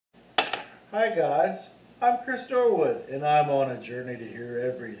Hi guys, I'm Chris Dorwood and I'm on a journey to hear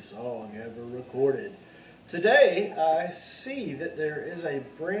every song ever recorded. Today I see that there is a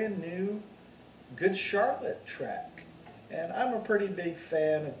brand new Good Charlotte track, and I'm a pretty big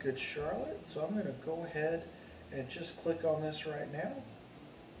fan of Good Charlotte, so I'm going to go ahead and just click on this right now.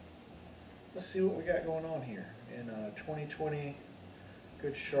 Let's see what we got going on here in 2020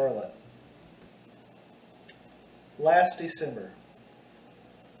 Good Charlotte. Last December.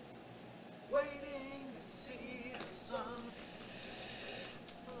 Waiting to see the sun.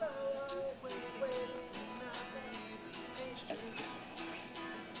 Waiting, nothing patient.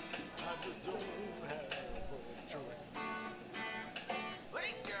 I just don't have a choice.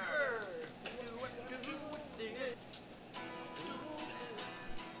 Linger, do what you do with it. Do this,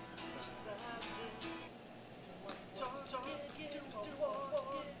 beside this. Talk, get,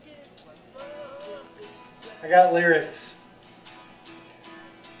 love this. I got lyrics.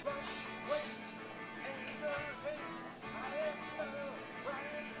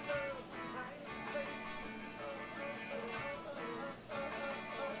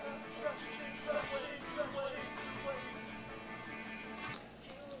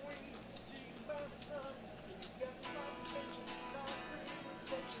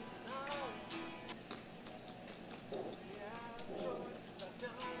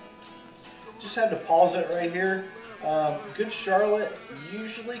 Just had to pause it right here. Good Charlotte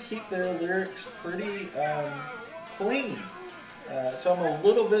usually keep their lyrics pretty clean, so I'm a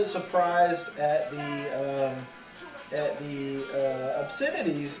little bit surprised at the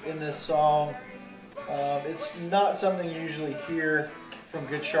obscenities in this song. It's not something you usually hear from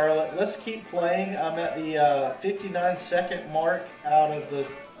Good Charlotte. Let's keep playing. I'm at the 59-second mark out of the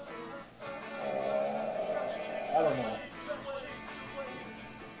I don't know.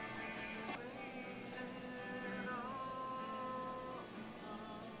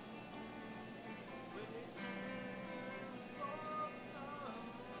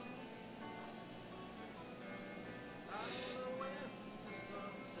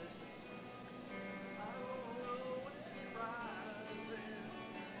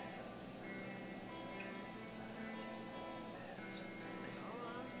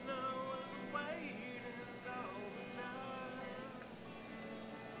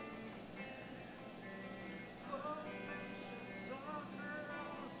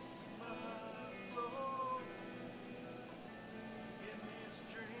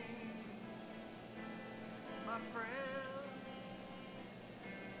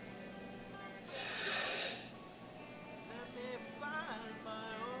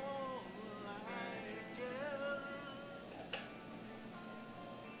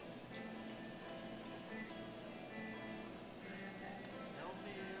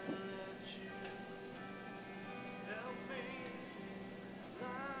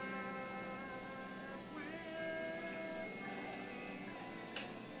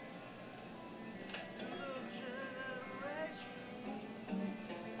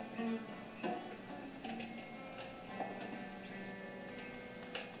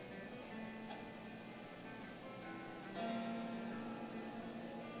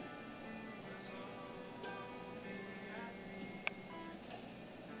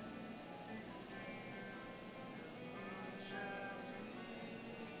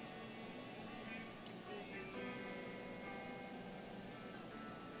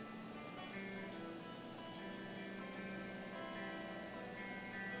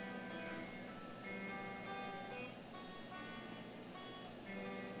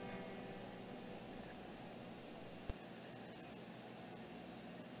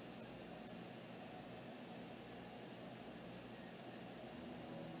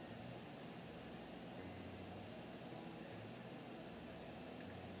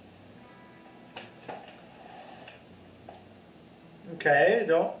 Okay,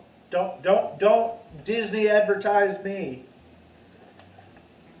 don't Disney advertise me.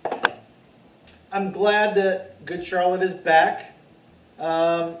 I'm glad that Good Charlotte is back.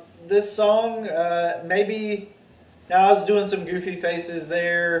 This song, maybe, now I was doing some goofy faces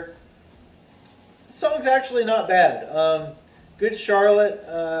there. The song's actually not bad. Good Charlotte,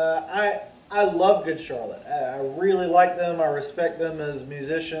 I love Good Charlotte. I really like them. I respect them as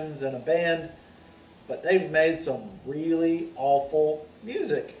musicians and a band. But they've made some really awful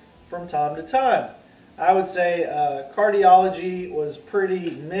music from time to time. I would say Cardiology was pretty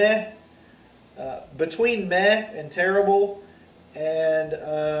meh, between meh and terrible. And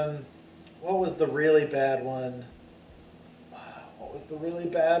what was the really bad one?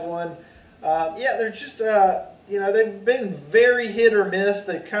 Yeah, they're just, they've been very hit or miss.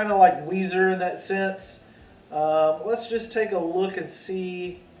 They're kind of like Weezer in that sense. Let's just take a look and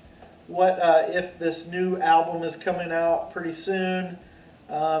see what if this new album is coming out pretty soon.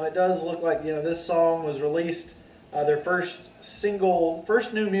 It does look like, this song was released, their first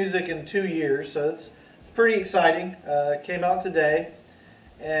new music in 2 years, so it's pretty exciting. It came out today,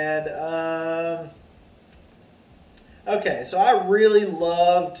 and okay, so I really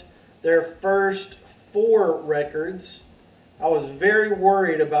loved their first 4 records. I was very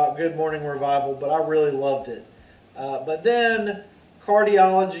worried about Good Morning Revival, but I really loved it. But then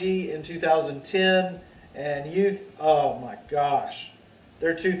Cardiology in 2010 and Youth, oh my gosh.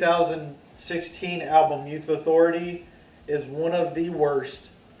 Their 2016 album, Youth Authority, is one of the worst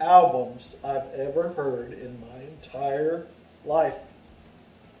albums I've ever heard in my entire life.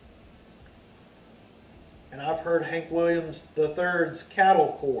 And I've heard Hank Williams III's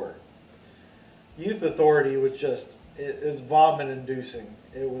Cattle Core. Youth Authority was just, it was vomit-inducing.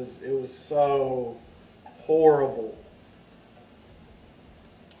 It was so horrible.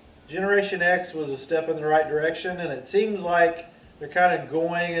 Generation X was a step in the right direction, and it seems like they're kind of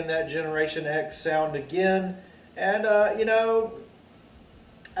going in that Generation X sound again. And, I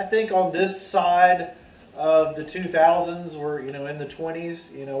think on this side of the 2000s, we're, in the 20s,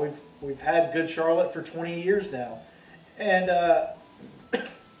 we've had Good Charlotte for 20 years now. And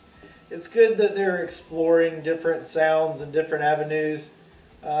it's good that they're exploring different sounds and different avenues.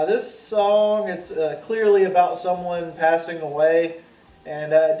 This song, it's clearly about someone passing away,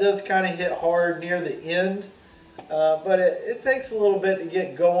 and it does kind of hit hard near the end. But it takes a little bit to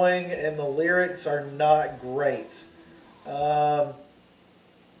get going, and the lyrics are not great.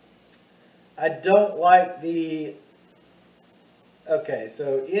 I don't like the... Okay,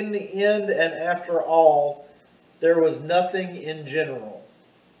 so in the end and after all, there was nothing in general.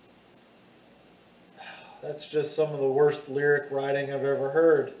 That's just some of the worst lyric writing I've ever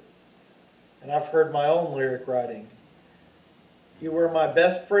heard. And I've heard my own lyric writing. You were my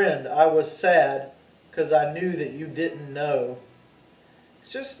best friend. I was sad because I knew that you didn't know.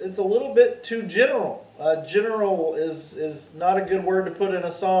 It's a little bit too general. General is not a good word to put in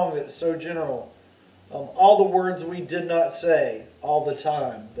a song that's so general. All the words we did not say, all the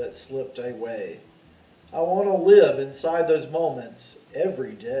time that slipped away. I want to live inside those moments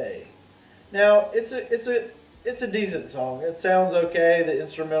every day. Now, it's a decent song. It sounds okay. The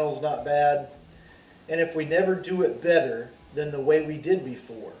instrumental's not bad. And if we never do it better than the way we did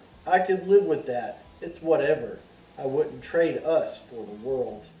before, I could live with that. It's whatever. I wouldn't trade us for the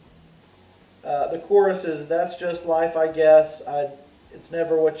world. The chorus is, that's just life, I guess. It's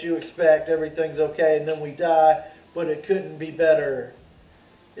never what you expect. Everything's okay, and then we die, but it couldn't be better.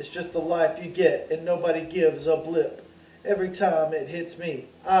 It's just the life you get, and nobody gives a blip. Every time it hits me,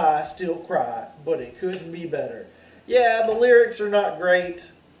 I still cry, but it couldn't be better. Yeah, the lyrics are not great.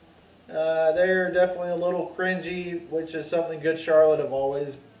 They're definitely a little cringy, which is something Good Charlotte have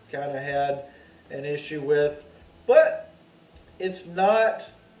always kind of had an issue with. But it's not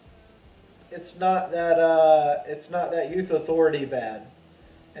that Youth Authority bad,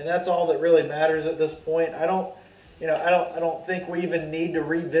 and that's all that really matters at this point. I don't think we even need to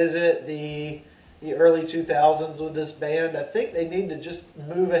revisit the early 2000s with this band. I think they need to just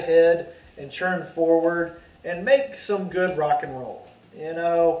move ahead and churn forward and make some good rock and roll. Am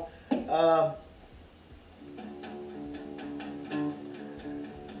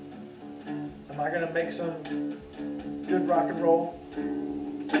I going to make some good rock and roll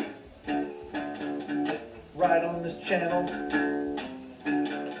right on this channel?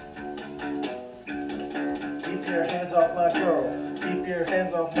 Keep your hands off my girl. Keep your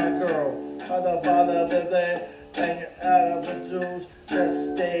hands off my girl. Bother, baby, and you're out of the juice.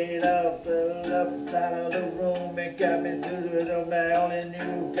 Just stayed up outside of the room and got me doing it down. And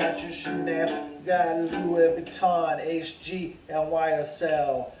you got your Chanel, got Louis Vuitton, HG, and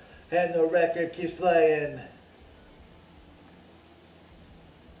YSL. And the record keeps playing.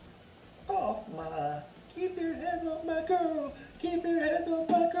 Off my, keep your hands off my girl. Keep your hands off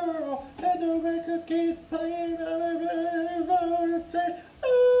my girl. And the record keeps playing.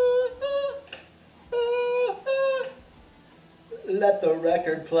 Let the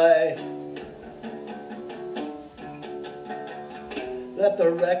record play. Let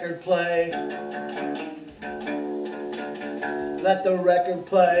the record play. Let the record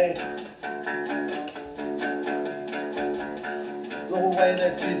play. The way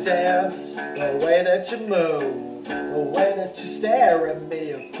that you dance, the way that you move. The way that you stare at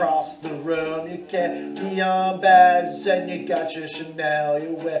me across the room. You can't be on badge and you got your Chanel.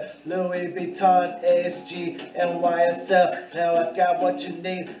 You wear Louis Vuitton, ASG, and YSL. Now I got what you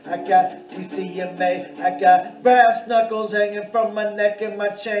need. I got DCMA. I got brass knuckles hanging from my neck and my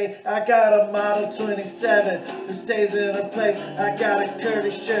chain. I got a Model 27 who stays in her place. I got a curly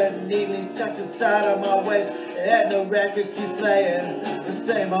shirt neatly tucked inside of my waist. And the record keeps playing the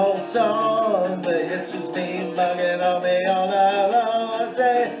same old song, but it's just me mugging on me all night long. I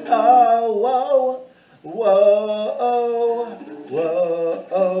say, oh, whoa, whoa,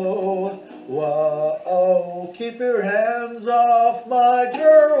 whoa, whoa. Keep your hands off my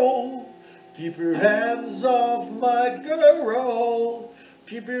girl. Keep your hands off my girl.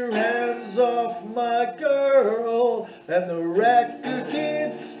 Keep your hands off my girl. And the record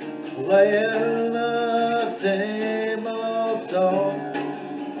keeps playing the same old song.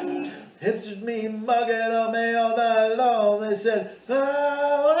 It's just me mugging on me all night.